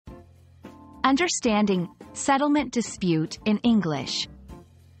Understanding settlement dispute in English.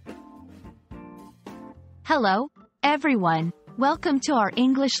 Hello, everyone. Welcome to our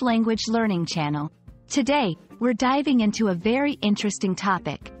English language learning channel. Today, we're diving into a very interesting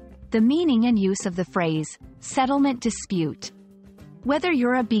topic: the meaning and use of the phrase settlement dispute. Whether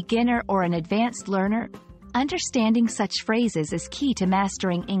you're a beginner or an advanced learner, understanding such phrases is key to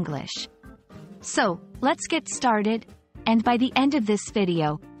mastering English. So, let's get started, and by the end of this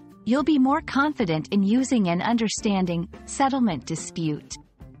video, you'll be more confident in using and understanding settlement dispute.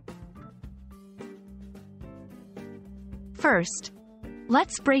 First,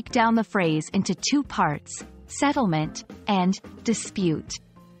 let's break down the phrase into two parts: settlement and dispute.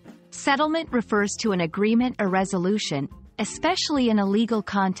 Settlement refers to an agreement or resolution, especially in a legal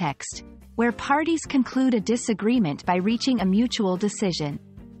context, where parties conclude a disagreement by reaching a mutual decision.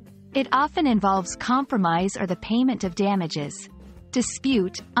 It often involves compromise or the payment of damages.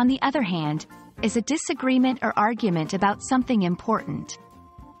 Dispute, on the other hand, is a disagreement or argument about something important.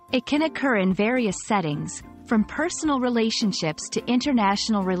 It can occur in various settings, from personal relationships to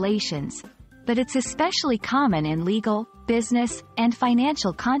international relations, but it's especially common in legal, business, and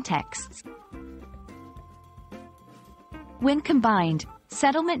financial contexts. When combined,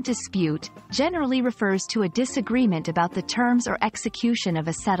 settlement dispute generally refers to a disagreement about the terms or execution of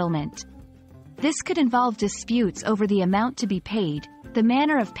a settlement. This could involve disputes over the amount to be paid, the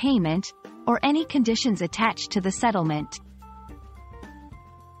manner of payment, or any conditions attached to the settlement.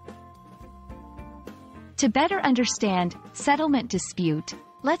 To better understand settlement dispute,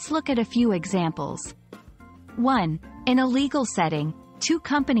 let's look at a few examples. 1. In a legal setting, two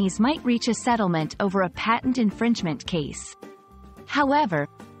companies might reach a settlement over a patent infringement case. However,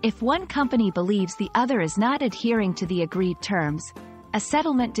 if one company believes the other is not adhering to the agreed terms, a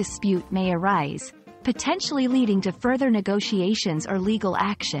settlement dispute may arise, potentially leading to further negotiations or legal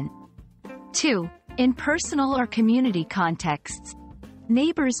action. 2. In personal or community contexts,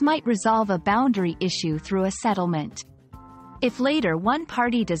 neighbors might resolve a boundary issue through a settlement. If later one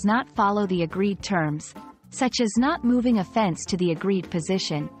party does not follow the agreed terms, such as not moving a fence to the agreed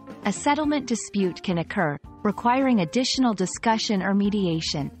position, a settlement dispute can occur, requiring additional discussion or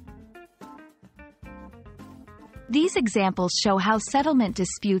mediation. These examples show how settlement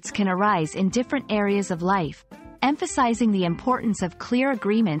disputes can arise in different areas of life, emphasizing the importance of clear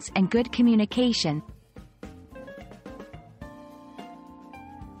agreements and good communication.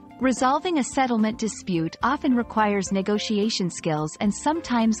 Resolving a settlement dispute often requires negotiation skills and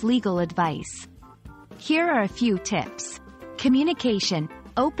sometimes legal advice. Here are a few tips. Communication.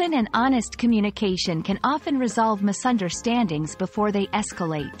 Open and honest communication can often resolve misunderstandings before they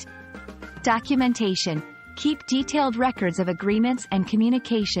escalate. Documentation. Keep detailed records of agreements and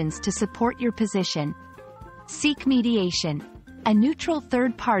communications to support your position. Seek mediation. A neutral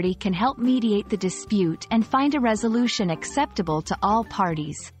third party can help mediate the dispute and find a resolution acceptable to all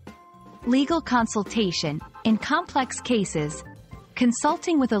parties. Legal consultation. In complex cases,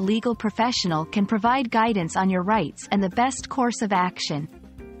 consulting with a legal professional can provide guidance on your rights and the best course of action.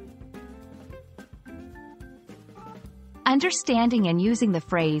 Understanding and using the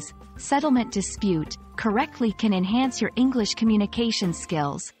phrase settlement dispute correctly can enhance your English communication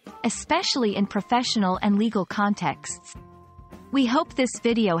skills, especially in professional and legal contexts. We hope this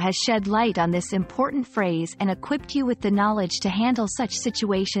video has shed light on this important phrase and equipped you with the knowledge to handle such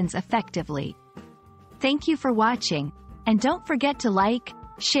situations effectively. Thank you for watching, and don't forget to like,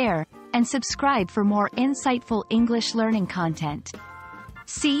 share, and subscribe for more insightful English learning content.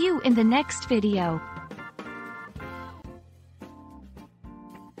 See you in the next video.